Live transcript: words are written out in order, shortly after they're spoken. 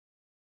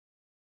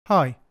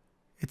Hi,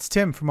 it's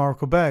Tim from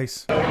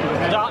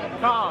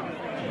ORACLE-BASE.com.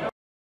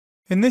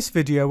 In this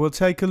video we'll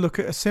take a look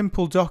at a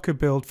simple Docker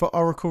build for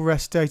Oracle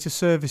REST Data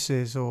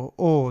Services, or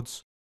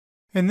ORDS.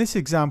 In this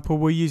example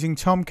we're using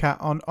Tomcat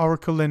on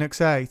Oracle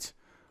Linux 8.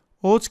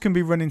 ORDS can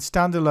be run in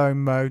standalone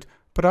mode,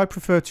 but I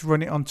prefer to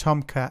run it on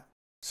Tomcat,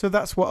 so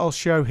that's what I'll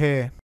show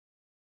here.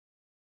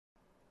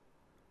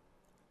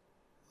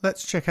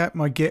 Let's check out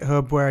my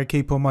GitHub where I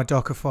keep all my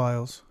Docker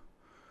files.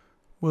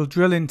 We'll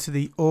drill into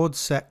the ORDS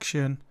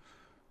section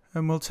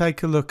and we'll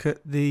take a look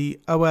at the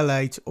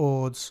OL8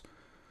 ORDS.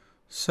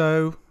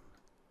 So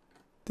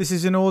this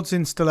is an ORDS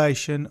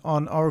installation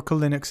on Oracle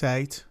Linux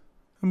 8,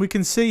 and we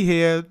can see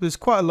here there's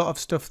quite a lot of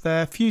stuff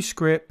there, a few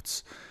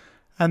scripts,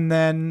 and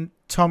then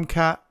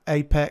Tomcat,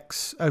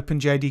 Apex,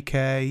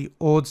 OpenJDK,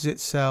 ORDS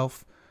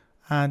itself,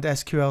 and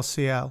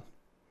SQLCL.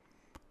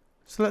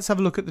 So let's have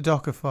a look at the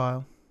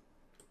Dockerfile.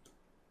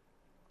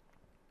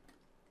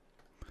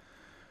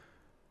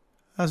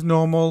 As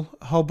normal,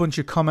 a whole bunch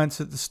of comments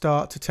at the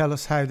start to tell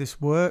us how this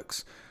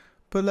works,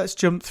 but let's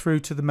jump through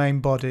to the main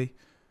body.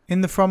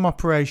 In the from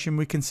operation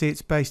we can see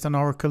it's based on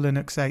Oracle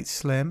Linux 8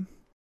 Slim.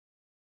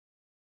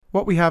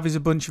 What we have is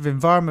a bunch of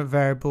environment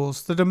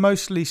variables that are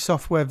mostly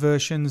software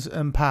versions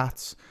and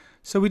paths,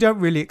 so we don't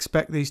really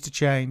expect these to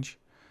change.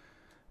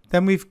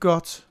 Then we've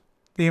got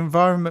the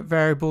environment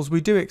variables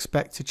we do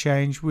expect to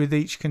change with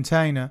each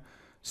container,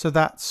 so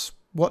that's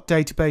what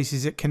database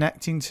is it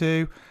connecting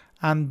to,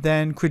 and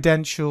then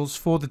credentials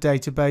for the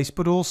database,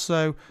 but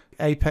also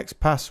Apex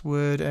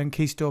password and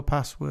key store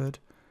password.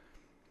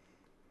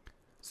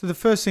 So the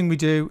first thing we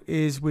do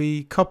is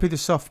we copy the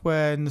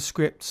software and the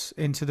scripts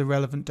into the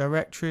relevant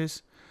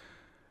directories.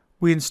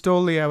 We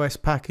install the OS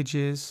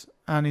packages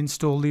and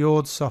install the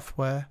ORDS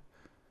software.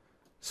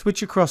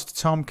 Switch across to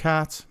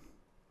Tomcat.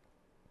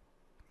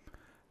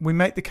 We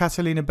make the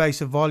Catalina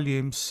base a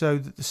volume so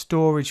that the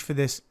storage for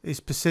this is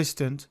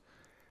persistent.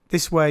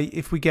 This way,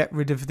 if we get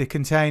rid of the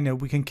container,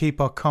 we can keep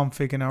our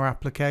config and our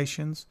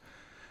applications.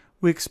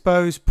 We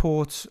expose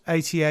ports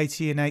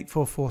 8080 and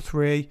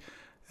 8443,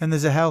 and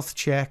there's a health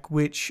check,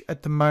 which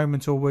at the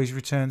moment always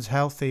returns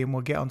healthy, and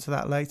we'll get onto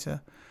that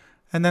later.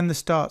 And then the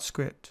start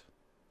script.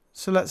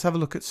 So let's have a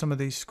look at some of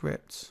these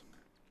scripts.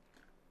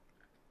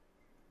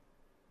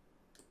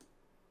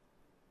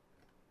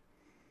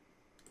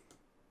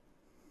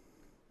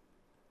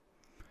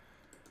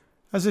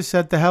 As I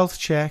said, the health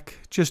check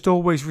just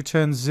always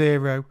returns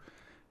 0.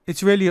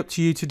 It's really up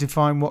to you to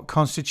define what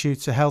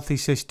constitutes a healthy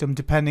system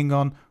depending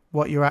on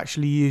what you're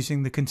actually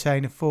using the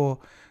container for.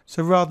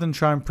 So rather than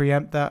try and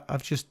preempt that,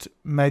 I've just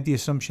made the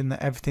assumption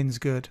that everything's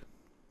good.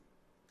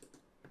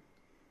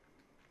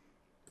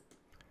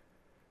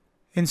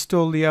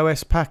 Install the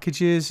OS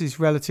packages is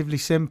relatively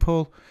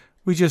simple.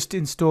 We just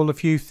install a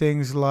few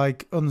things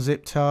like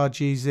unzip tar,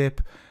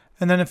 gzip,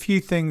 and then a few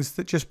things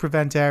that just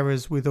prevent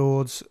errors with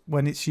ORDS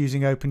when it's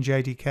using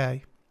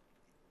OpenJDK.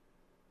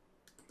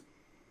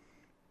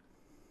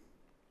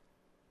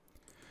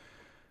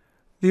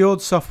 The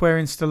ORDS software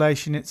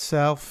installation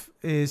itself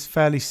is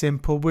fairly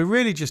simple. We're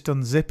really just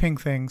unzipping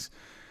things.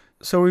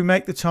 So we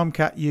make the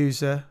Tomcat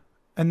user,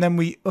 and then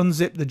we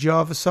unzip the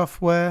Java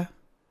software,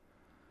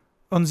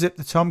 unzip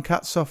the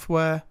Tomcat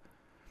software,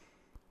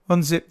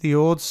 unzip the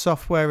ORDS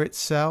software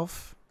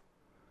itself,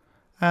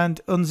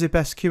 and unzip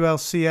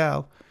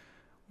SQLCL.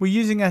 We're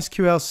using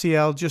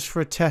SQLCL just for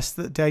a test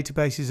that the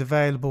database is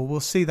available. We'll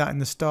see that in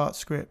the start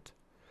script.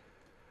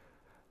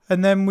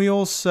 And then we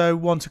also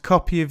want a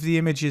copy of the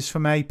images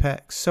from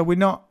Apex. So we're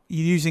not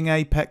using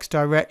Apex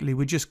directly,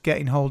 we're just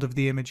getting hold of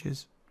the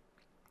images.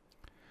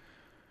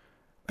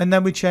 And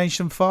then we change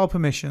some file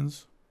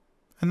permissions.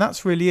 And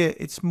that's really it.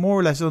 It's more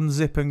or less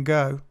unzip and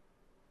go.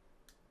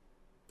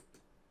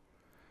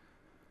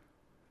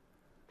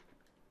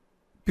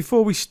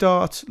 Before we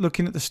start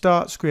looking at the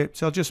start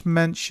script, I'll just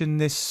mention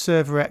this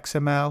server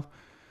XML.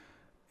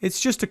 It's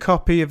just a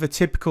copy of a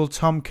typical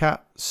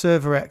Tomcat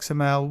server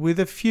XML with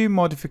a few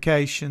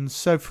modifications.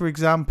 So for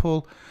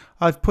example,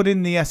 I've put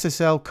in the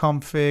SSL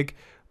config,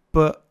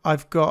 but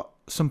I've got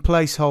some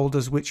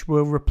placeholders which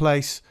we'll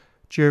replace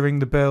during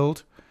the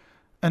build,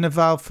 and a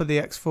valve for the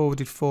X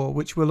forwarded for,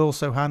 which we'll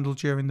also handle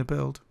during the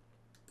build.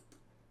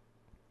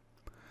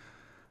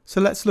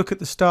 So let's look at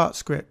the start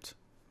script.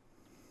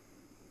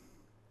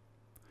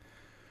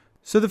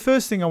 So the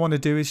first thing I want to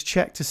do is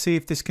check to see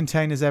if this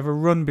container's ever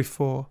run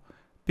before,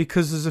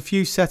 because there's a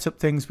few setup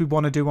things we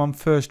want to do on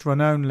first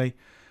run only.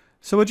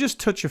 So I just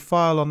touch a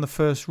file on the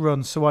first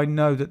run so I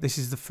know that this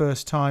is the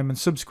first time, and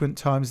subsequent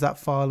times that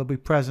file will be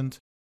present.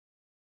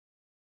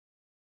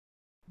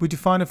 We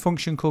define a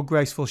function called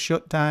graceful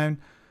shutdown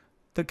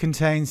that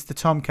contains the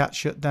Tomcat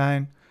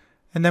shutdown,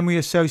 and then we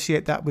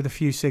associate that with a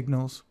few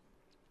signals.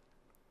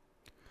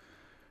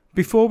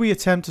 Before we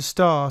attempt to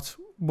start,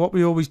 what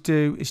we always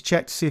do is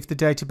check to see if the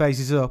database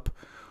is up.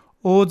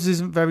 ORDS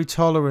isn't very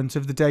tolerant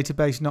of the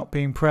database not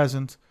being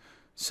present,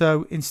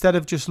 so instead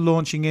of just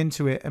launching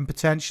into it and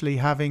potentially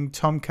having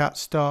Tomcat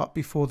start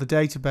before the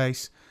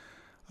database,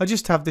 I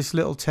just have this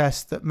little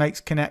test that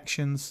makes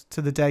connections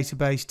to the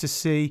database to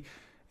see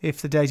if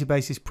the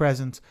database is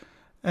present.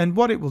 And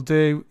what it will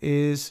do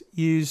is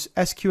use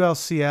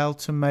SQLCL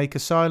to make a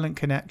silent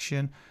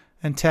connection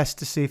and test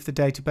to see if the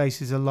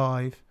database is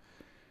alive.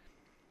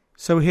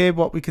 So here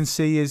what we can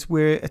see is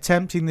we're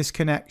attempting this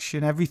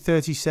connection every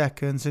 30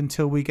 seconds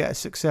until we get a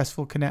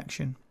successful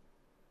connection.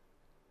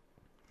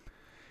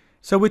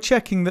 So we're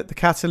checking that the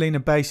Catalina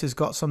base has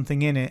got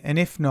something in it, and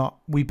if not,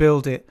 we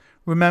build it.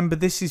 Remember,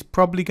 this is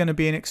probably going to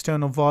be an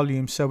external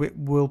volume, so it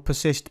will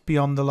persist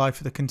beyond the life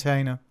of the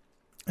container.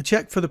 I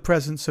check for the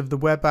presence of the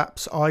web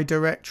apps I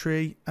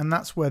directory, and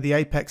that's where the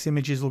Apex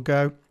images will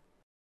go.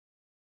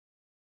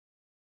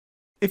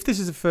 If this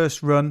is a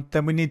first run,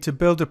 then we need to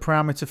build a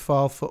parameter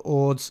file for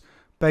ORDS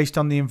based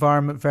on the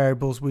environment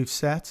variables we've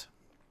set.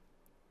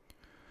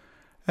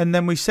 And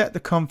then we set the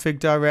config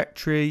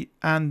directory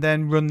and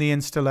then run the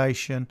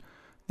installation.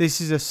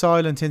 This is a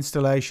silent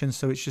installation,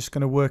 so it's just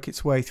going to work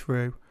its way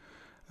through.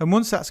 And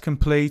once that's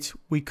complete,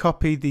 we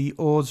copy the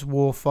ORDS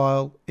war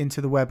file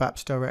into the web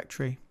apps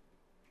directory.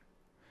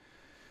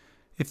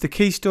 If the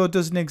key store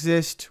doesn't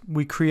exist,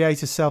 we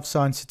create a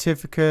self-signed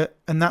certificate,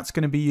 and that's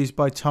going to be used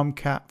by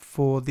Tomcat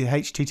for the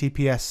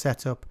HTTPS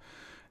setup.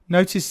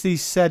 Notice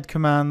these sed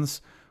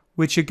commands,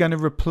 which are going to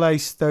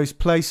replace those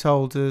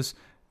placeholders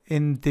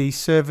in the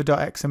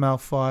server.xml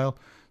file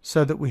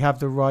so that we have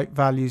the right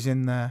values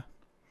in there.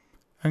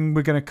 And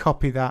we're going to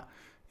copy that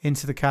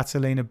into the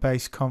Catalina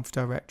base conf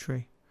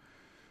directory.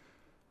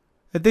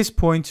 At this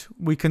point,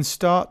 we can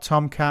start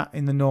Tomcat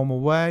in the normal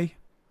way,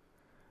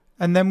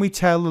 and then we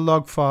tail the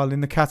log file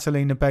in the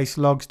Catalina base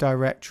logs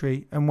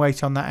directory and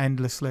wait on that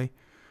endlessly.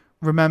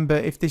 Remember,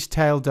 if this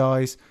tail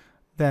dies,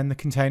 then the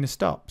container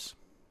stops.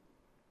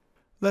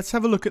 Let's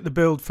have a look at the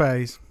build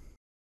phase.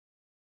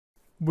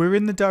 We're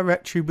in the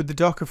directory with the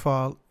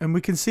Dockerfile, and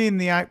we can see in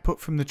the output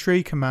from the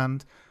tree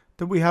command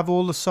that we have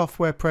all the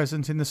software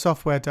present in the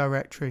software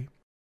directory.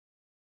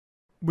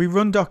 We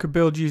run Docker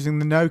build using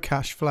the no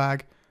cache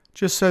flag,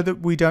 just so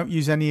that we don't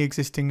use any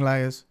existing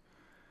layers.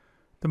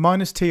 The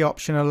 -t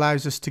option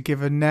allows us to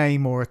give a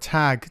name or a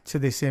tag to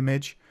this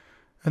image,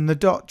 and the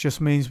dot just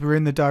means we're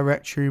in the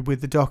directory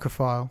with the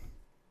Dockerfile.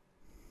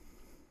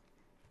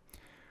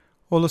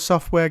 All the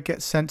software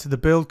gets sent to the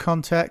build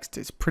context.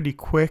 It's pretty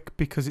quick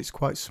because it's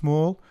quite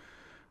small.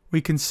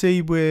 We can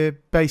see we're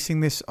basing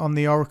this on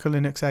the Oracle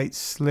Linux 8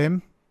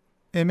 Slim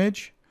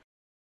image.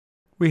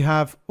 We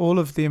have all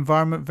of the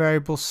environment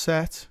variables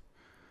set.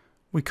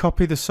 We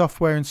copy the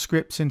software and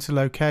scripts into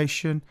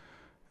location,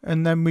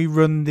 and then we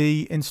run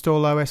the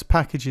install OS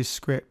packages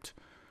script.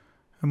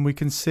 And we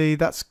can see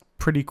that's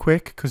pretty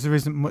quick because there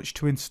isn't much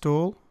to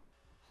install.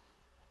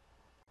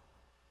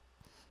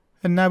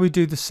 And now we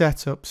do the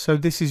setup, so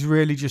this is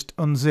really just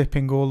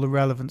unzipping all the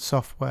relevant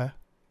software.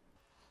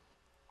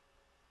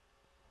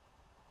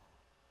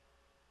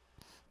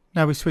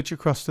 Now we switch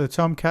across to the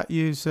Tomcat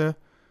user,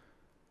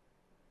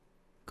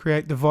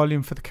 create the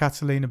volume for the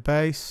Catalina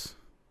base,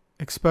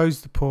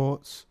 expose the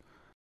ports.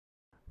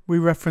 We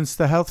reference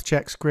the health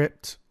check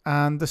script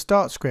and the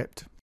start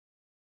script.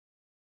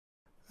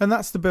 And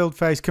that's the build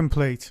phase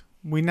complete.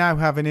 We now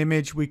have an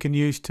image we can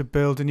use to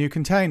build a new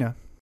container.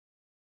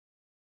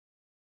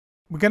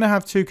 We're going to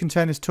have two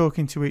containers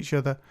talking to each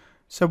other,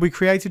 so we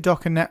create a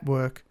Docker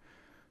network.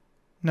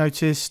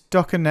 Notice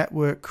Docker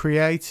network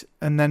create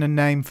and then a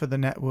name for the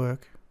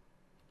network.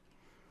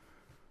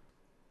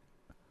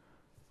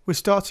 We're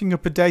starting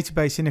up a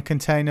database in a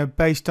container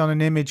based on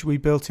an image we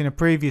built in a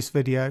previous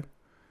video.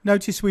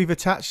 Notice we've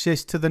attached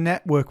this to the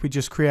network we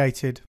just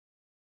created.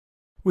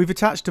 We've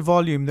attached a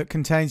volume that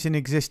contains an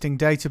existing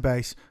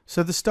database,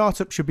 so the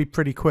startup should be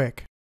pretty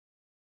quick.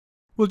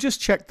 We'll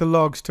just check the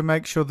logs to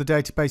make sure the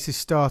database is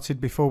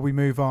started before we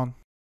move on.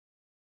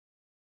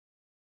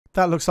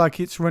 That looks like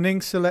it's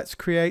running, so let's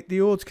create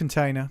the ORDS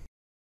container.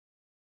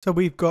 So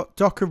we've got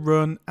Docker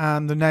run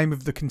and the name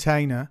of the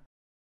container.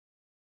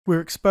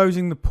 We're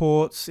exposing the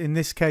ports, in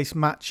this case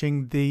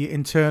matching the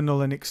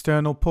internal and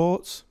external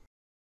ports.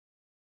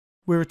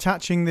 We're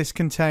attaching this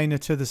container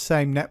to the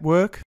same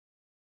network,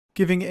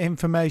 giving it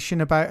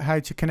information about how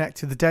to connect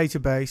to the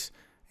database,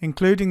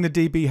 including the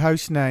DB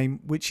hostname,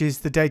 which is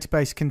the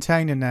database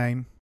container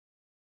name.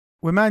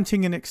 We're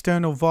mounting an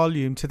external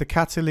volume to the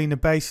Catalina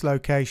base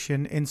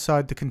location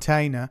inside the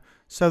container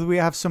so that we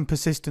have some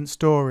persistent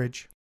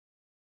storage.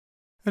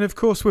 And of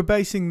course we're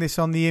basing this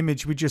on the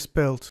image we just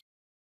built.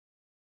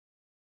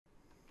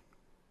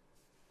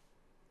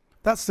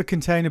 That's the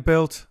container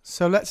built,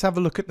 so let's have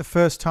a look at the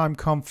first time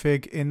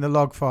config in the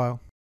log file.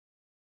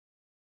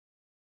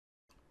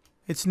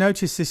 It's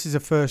noticed this is a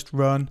first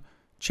run,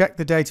 checked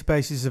the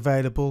database is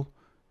available,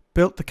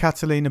 built the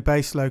Catalina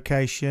base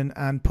location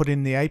and put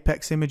in the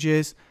Apex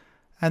images,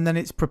 and then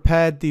it's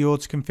prepared the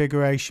ORDS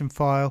configuration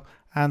file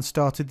and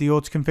started the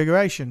ORDS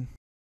configuration.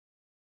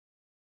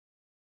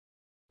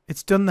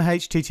 It's done the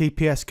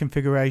HTTPS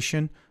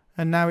configuration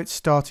and now it's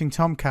starting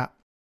Tomcat.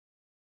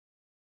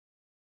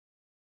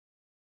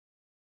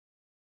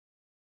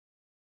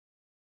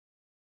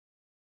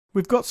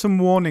 We've got some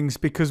warnings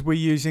because we're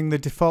using the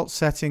default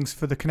settings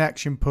for the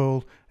connection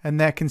pool and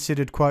they're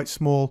considered quite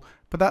small,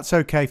 but that's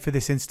okay for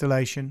this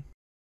installation.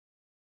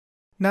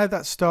 Now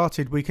that's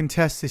started, we can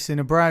test this in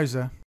a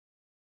browser.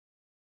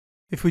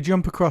 If we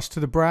jump across to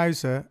the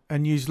browser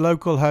and use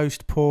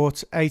localhost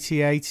port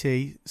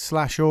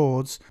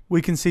 8080/ORDS, we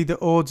can see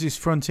that ORDS is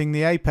fronting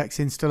the Apex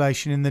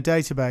installation in the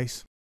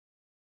database.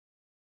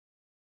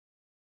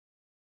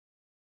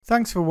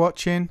 Thanks for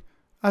watching.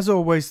 As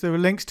always, there are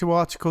links to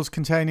articles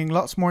containing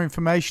lots more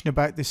information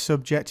about this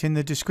subject in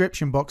the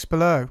description box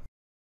below.